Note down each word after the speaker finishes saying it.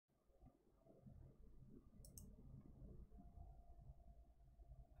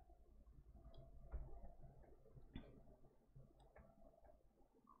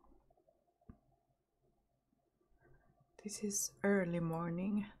This is early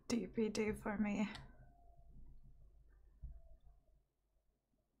morning DPD for me.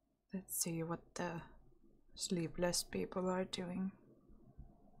 Let's see what the sleepless people are doing.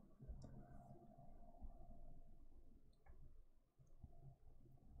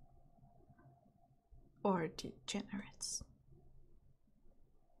 Or degenerates.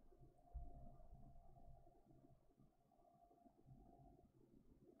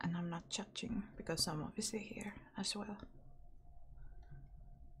 And I'm not judging because I'm obviously here as well.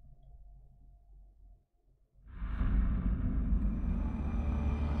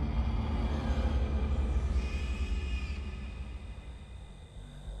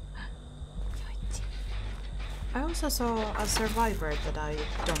 I also saw a survivor that I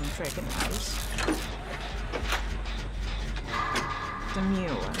don't recognize. The new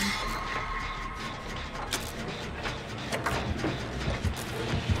one.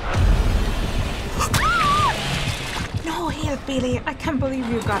 No, Hillbilly! I can't believe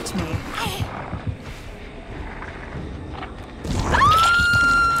you got me.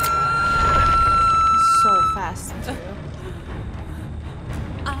 So fast too.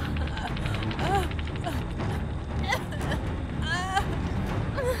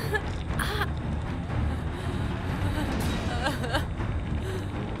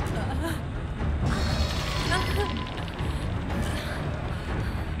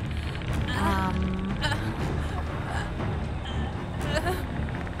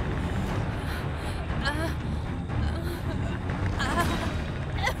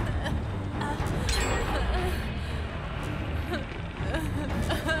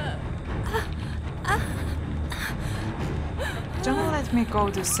 Don't let me go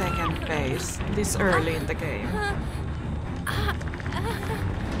to second base this early in the game.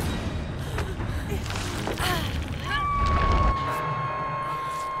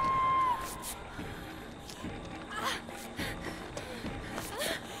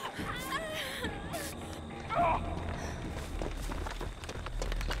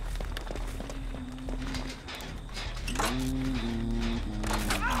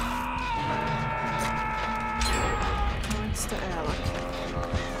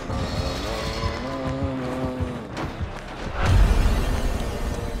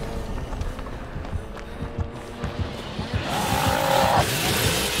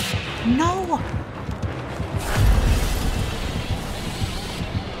 No!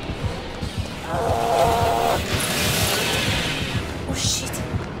 Oh shit!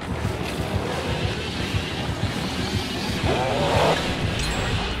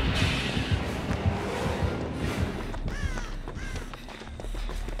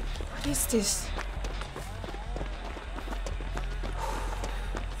 What is this?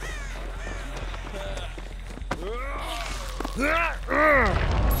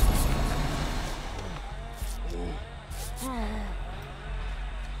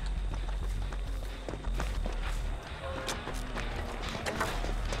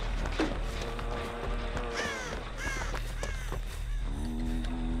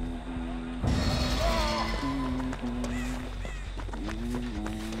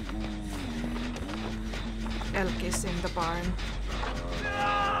 Elk is in the barn.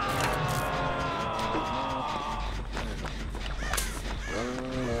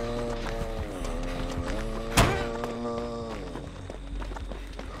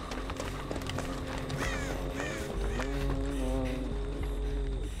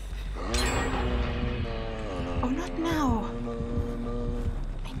 Oh, not now.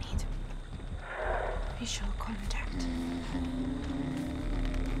 I need visual contact.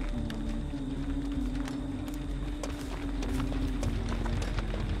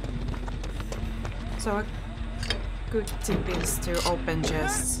 So a good tip is to open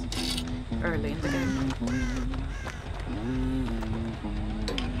chests early in the game.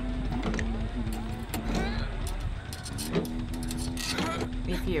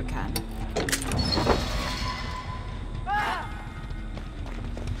 If you can.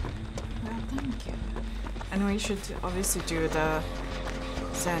 Well, thank you. And we should obviously do the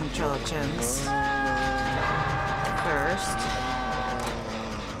central gens first.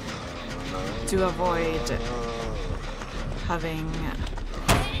 To avoid having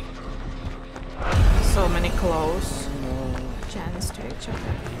so many close gens to each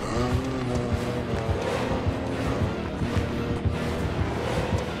other.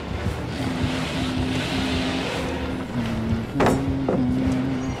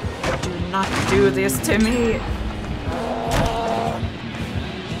 Do not do this to me!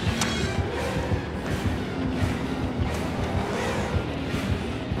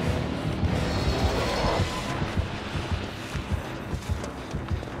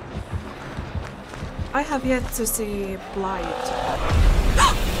 I have yet to see Blight.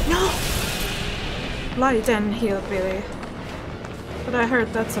 No! Blight and Hillbilly. But I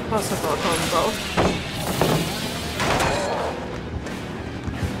heard that's a possible combo.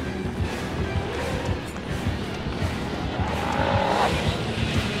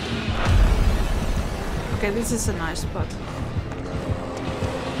 Okay, this is a nice spot.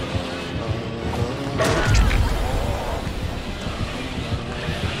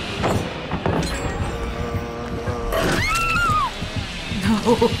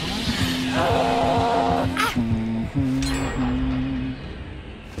 No.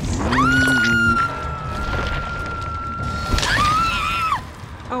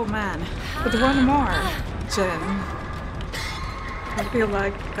 Oh man, but one more, Jen. I feel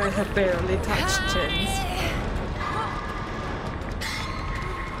like I have barely touched Jen's.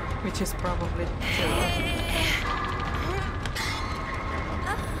 Which is probably true.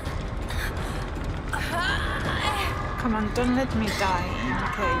 Come on, don't let me die in a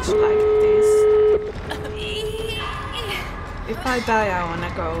cage like this. If I die, I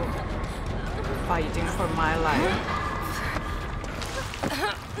wanna go fighting for my life.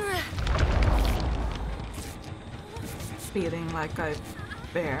 Feeling like I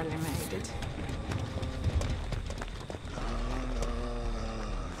barely made it.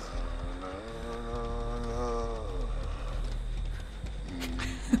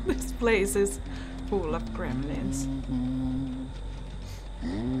 This place is full of gremlins.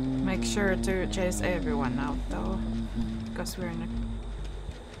 Make sure to chase everyone out though, because we're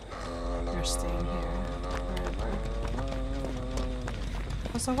staying here forever.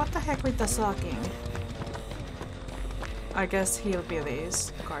 Also, what the heck with the sucking? I guess Hillbilly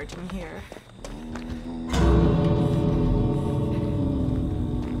is guarding here.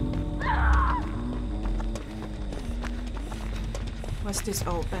 Was this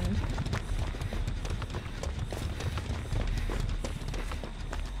opened?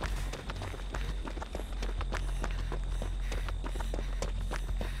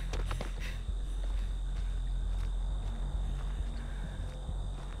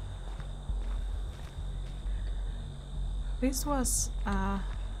 This was a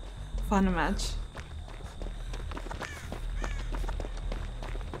fun match.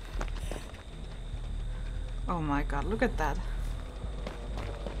 Oh my god, look at that.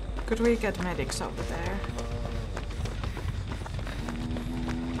 Could we get medics over there?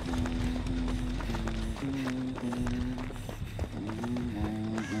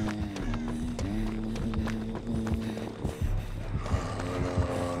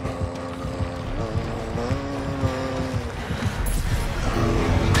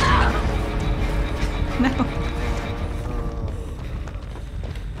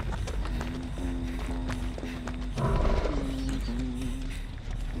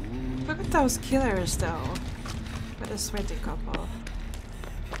 Those killers though, what a sweaty couple.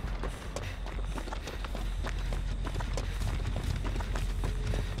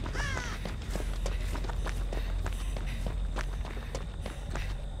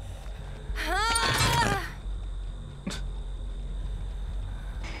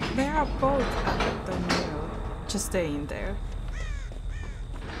 They are both at the new, just staying there.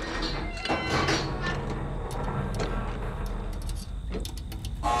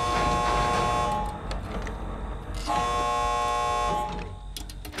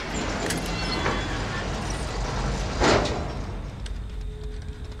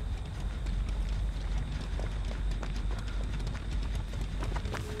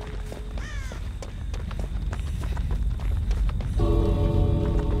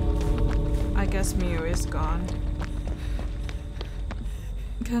 Mew is gone.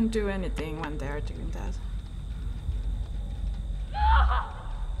 Can't do anything when they're doing that.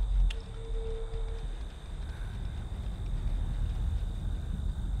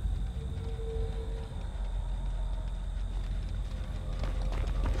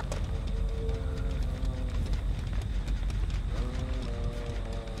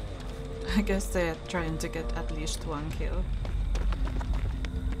 I guess they're trying to get at least one kill.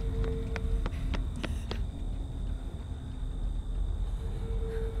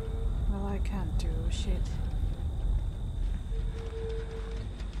 Can't do shit.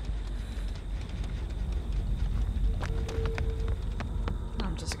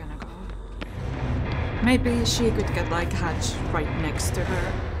 I'm just gonna go. Maybe she could get like Hatch right next to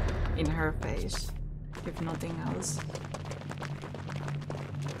her, in her face, if nothing else.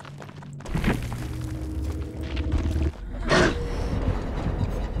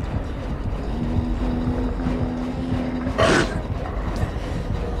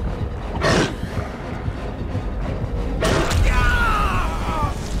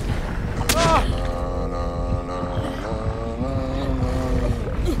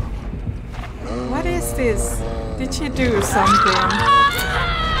 this? Did she do something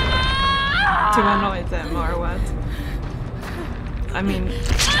to annoy them or what? I mean,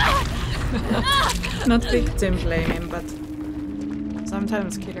 not victim blaming, but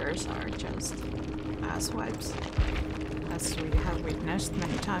sometimes killers are just asswipes, as we have witnessed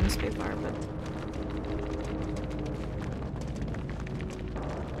many times before, but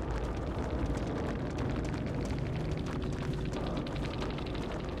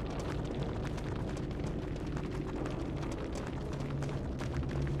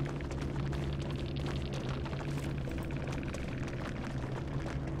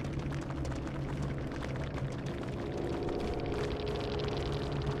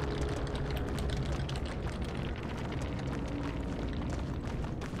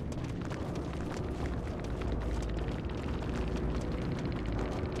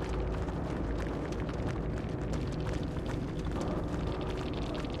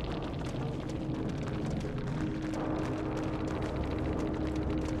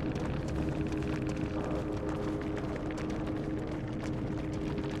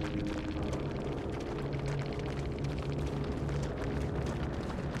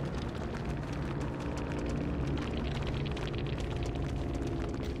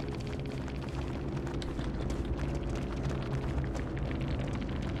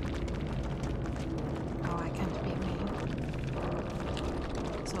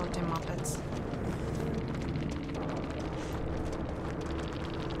Salty Muppets.